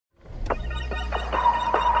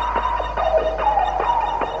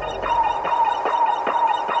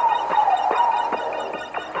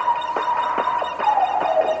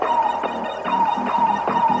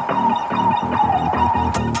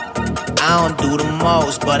do the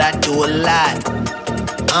most, but I do a lot.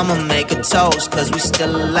 I'ma make a toast, cause we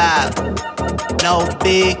still alive. No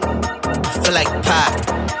big, I feel like pop.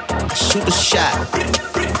 I shoot a shot,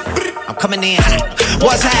 I'm coming in hot.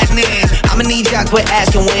 What's happening? I'ma need y'all quit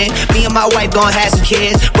asking when. Me and my wife gon' have some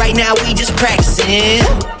kids. Right now we just practicing.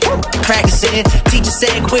 Teacher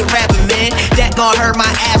said quit rapping, man. That gon' hurt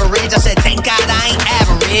my average. I said thank God I ain't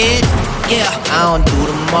average. Yeah, I don't do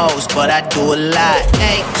the most, but I do a lot.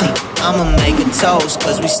 Hey, I'ma make a toast,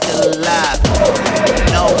 cause we still alive.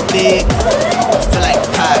 No big, I feel like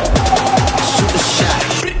pop. Shoot a shot,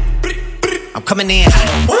 I'm coming in hot.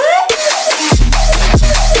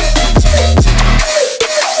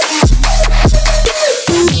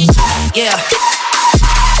 Yeah.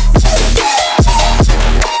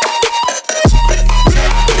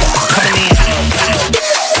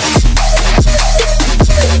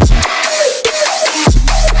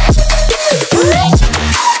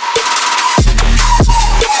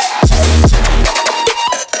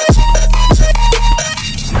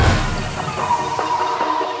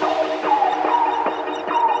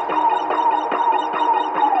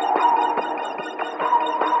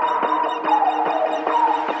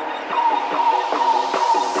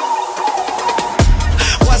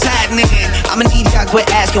 I'ma need y'all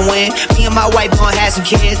quit asking when. Me and my wife gon' have some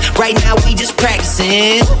kids. Right now we just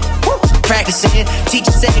practicing.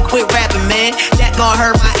 Teacher said quit rapping, man. That gon'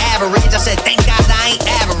 hurt my average. I said thank God I ain't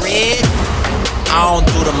average. I don't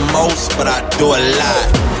do the most, but I do a lot.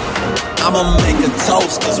 I'ma make a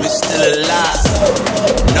toast, cause we still alive.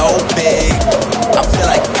 No big, I feel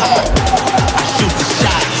like pop. I shoot the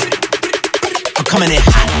shot, I'm coming in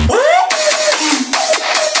hot.